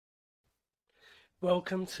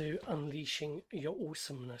Welcome to Unleashing Your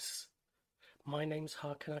Awesomeness. My name's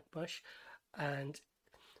Hakan Akbash, and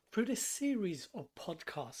through this series of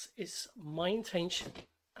podcasts, it's my intention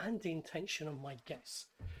and the intention of my guests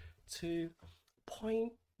to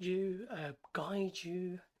point you, guide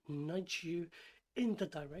you, nudge you in the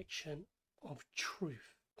direction of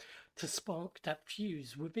truth, to spark that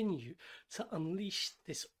fuse within you, to unleash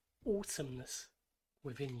this awesomeness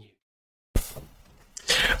within you.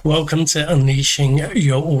 Welcome to Unleashing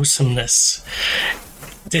Your Awesomeness.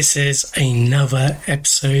 This is another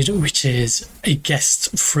episode, which is a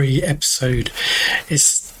guest-free episode.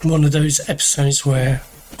 It's one of those episodes where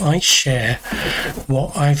I share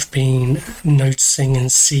what I've been noticing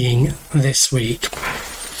and seeing this week.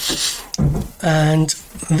 And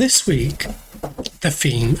this week, the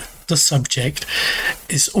theme, the subject,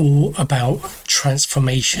 is all about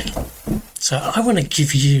transformation. So I want to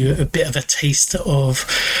give you a bit of a taste of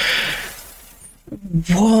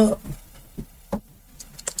what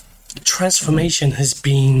transformation has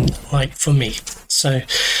been like for me. So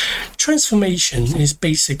transformation is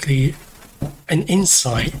basically an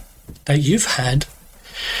insight that you've had,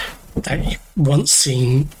 that you once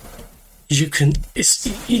seen. You can't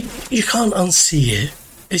unsee it.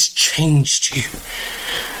 It's changed you.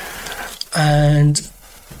 And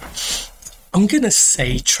I'm going to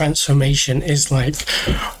say transformation is like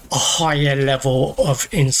a higher level of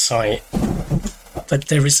insight, but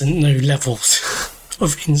there isn't no levels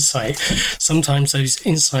of insight. Sometimes those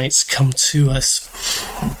insights come to us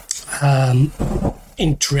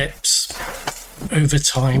in drips over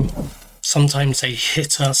time. Sometimes they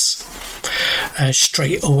hit us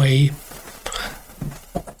straight away.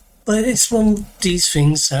 But it's one of these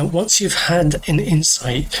things that once you've had an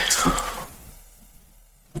insight,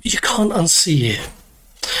 you can't unsee it.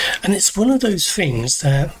 And it's one of those things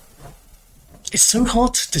that it's so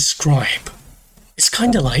hard to describe. It's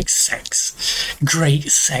kind of like sex. Great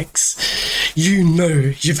sex. You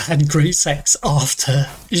know you've had great sex after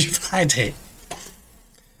you've had it.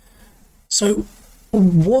 So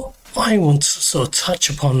what I want to sort of touch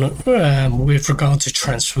upon with regard to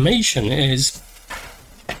transformation is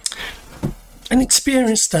an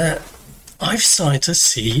experience that I've started to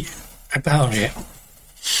see about it.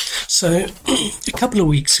 So, a couple of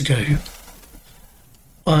weeks ago,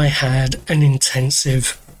 I had an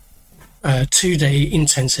intensive, 2-day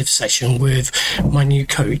intensive session with my new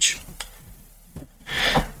coach.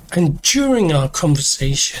 And during our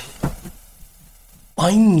conversation,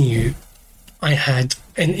 I knew I had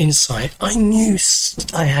an insight. I knew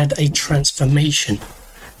I had a transformation.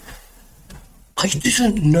 I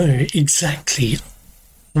didn't know exactly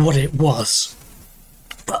what it was,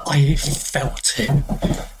 but I felt it.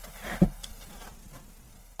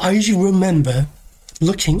 I remember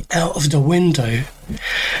looking out of the window,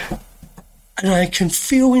 and I can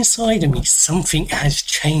feel inside of me something has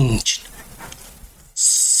changed.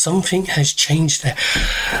 Something has changed there.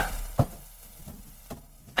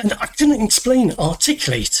 And I couldn't explain it,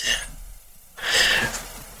 articulate it.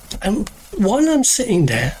 And while I'm sitting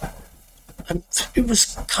there, it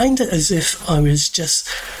was kind of as if I was just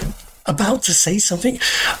about to say something.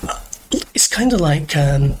 It's kind of like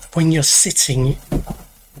when you're sitting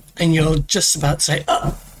and you're just about to say,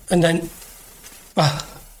 and then,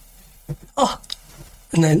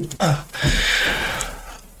 and then,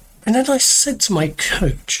 and then I said to my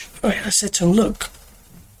coach, I said to him, look,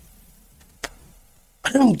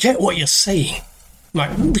 I don't get what you're saying.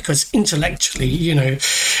 Like, because intellectually,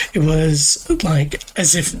 it was like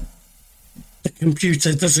as if the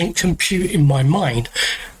computer doesn't compute in my mind.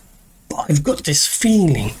 But I've got this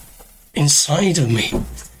feeling inside of me.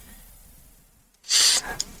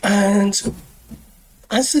 And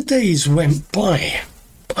as the days went by,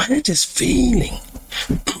 I had this feeling,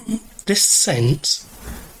 this sense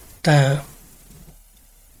that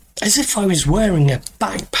as if I was wearing a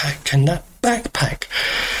backpack, and that backpack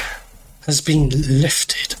has been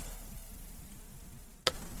lifted.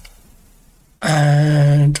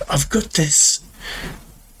 And I've got this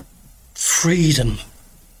freedom,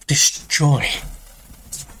 this joy.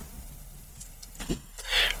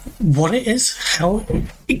 What it is, how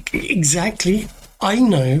exactly, I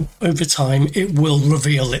know over time it will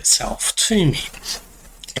reveal itself to me.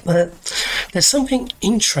 But there's something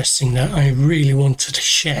interesting that I really wanted to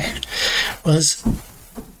share, was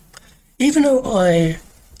even though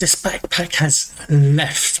this backpack has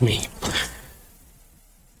left me,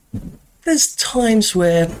 there's times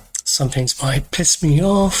where some things might piss me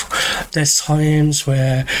off. There's times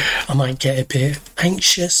where I might get a bit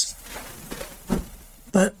anxious.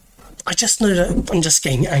 But I just know that I'm just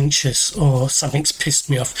getting anxious or something's pissed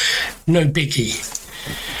me off. No biggie.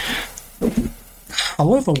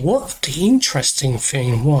 However, what the interesting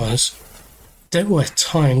thing was, there were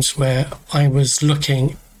times where I was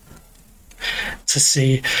looking to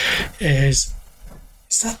see, is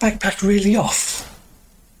that backpack really off?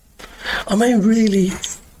 Am I really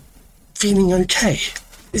feeling okay?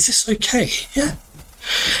 Is this okay? Yeah.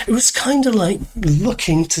 It was kind of like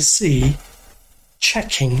looking to see,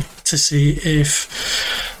 checking to see if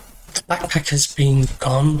the backpack has been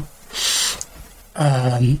gone.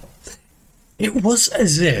 It was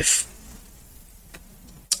as if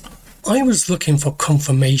I was looking for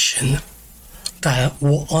confirmation that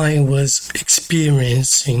what I was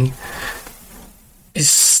experiencing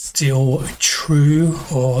is still true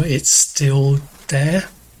or it's still there.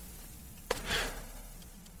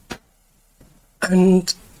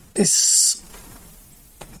 And it's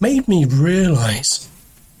made me realize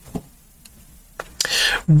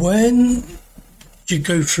when you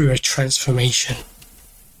go through a transformation,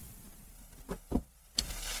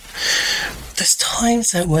 there's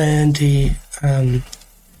times that when the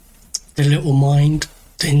little mind,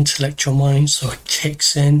 the intellectual mind sort of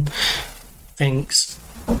kicks in, thinks,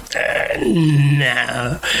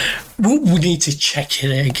 no, we need to check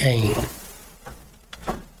it again.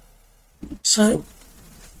 So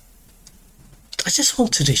I just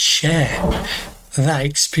wanted to share that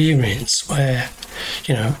experience where,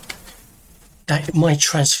 that my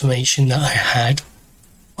transformation that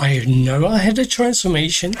I know I had a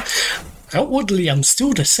transformation. Outwardly, I'm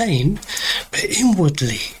still the same, but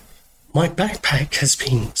inwardly, my backpack has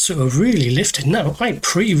been sort of really lifted. Now, I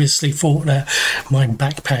previously thought that my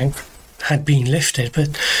backpack had been lifted,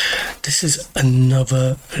 but this is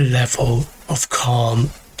another level of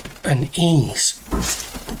calm and ease.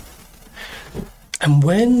 And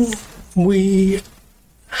when we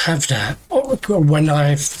have that, or when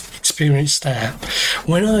I've experienced that,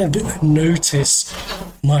 when I've noticed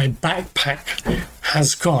my backpack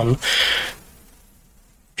has gone,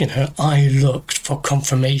 I looked for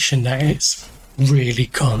confirmation that it's really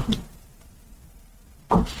gone.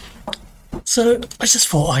 So I just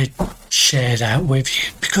thought I'd share that with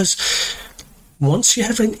you, because once you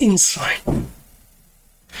have an insight,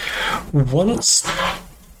 once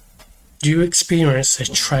you experience a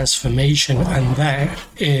transformation, and that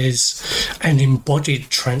is an embodied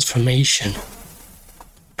transformation,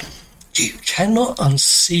 you cannot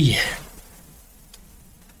unsee it.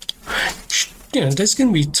 There's going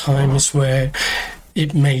to be times where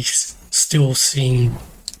it may still seem,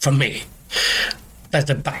 for me, that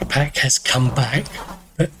the backpack has come back,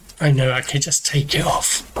 but I know I can just take it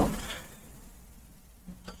off.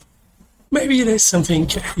 Maybe there's something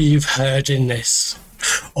you've heard in this,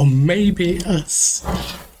 or maybe it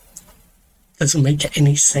doesn't make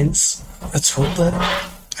any sense at all, but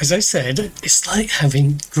as I said, it's like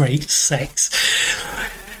having great sex.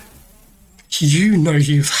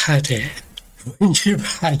 You've had it when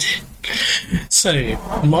you've had it. So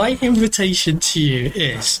my invitation to you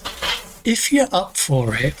is, if you're up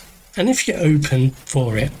for it, and if you're open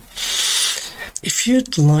for it, if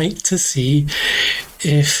you'd like to see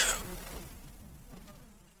if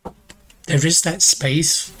there is that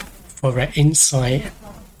space for an insight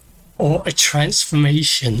or a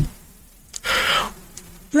transformation,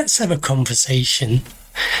 let's have a conversation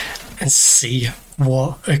and see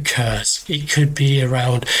what occurs. It could be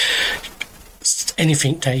around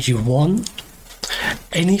anything that you want,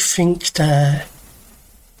 anything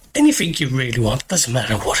you really want, doesn't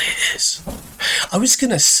matter what it is. I was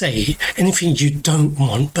going to say anything you don't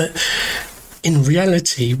want, but in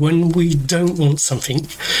reality, when we don't want something,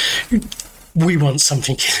 we want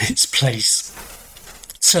something in its place.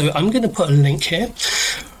 So I'm going to put a link here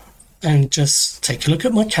and just take a look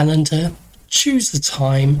at my calendar, choose the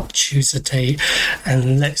time, choose the date,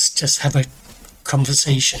 and let's just have a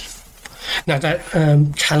conversation. Now that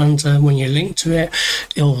calendar, when you link to it,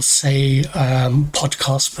 it'll say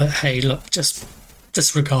podcast, but hey, look, just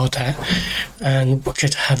disregard that and we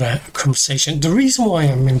could have a conversation. The reason why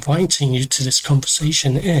I'm inviting you to this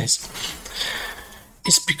conversation is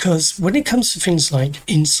because when it comes to things like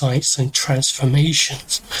insights and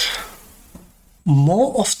transformations,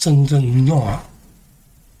 more often than not,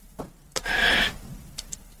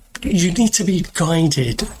 you need to be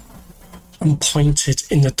guided and pointed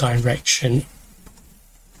in the direction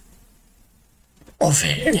of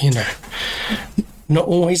it, Not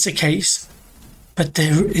always the case, but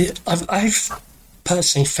I've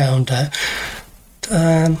personally found that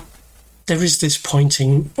there is this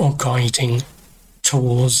pointing or guiding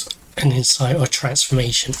towards an insight or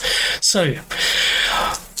transformation. So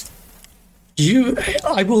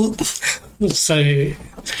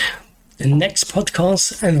the next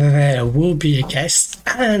podcast, and there will be a guest,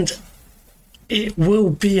 and it will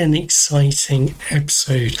be an exciting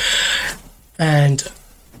episode. And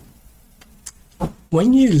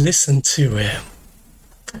when you listen to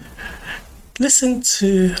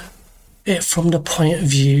it from the point of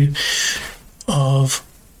view of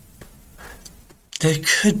there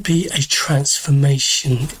could be a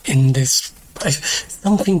transformation in this,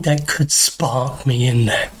 something that could spark me in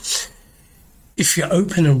there. If you're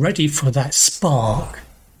open and ready for that spark,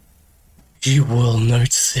 you will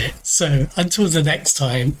notice it. So until the next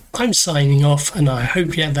time, I'm signing off, and I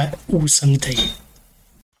hope you have that awesome day.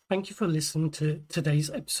 Thank you for listening to today's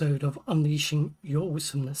episode of Unleashing Your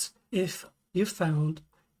Awesomeness. If you found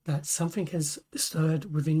that something has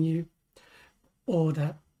stirred within you, or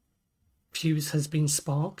that fuse has been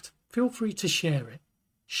sparked, feel free to share it.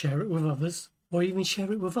 Share it with others, or even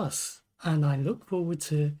share it with us. And I look forward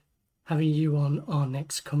to having you on our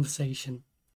next conversation.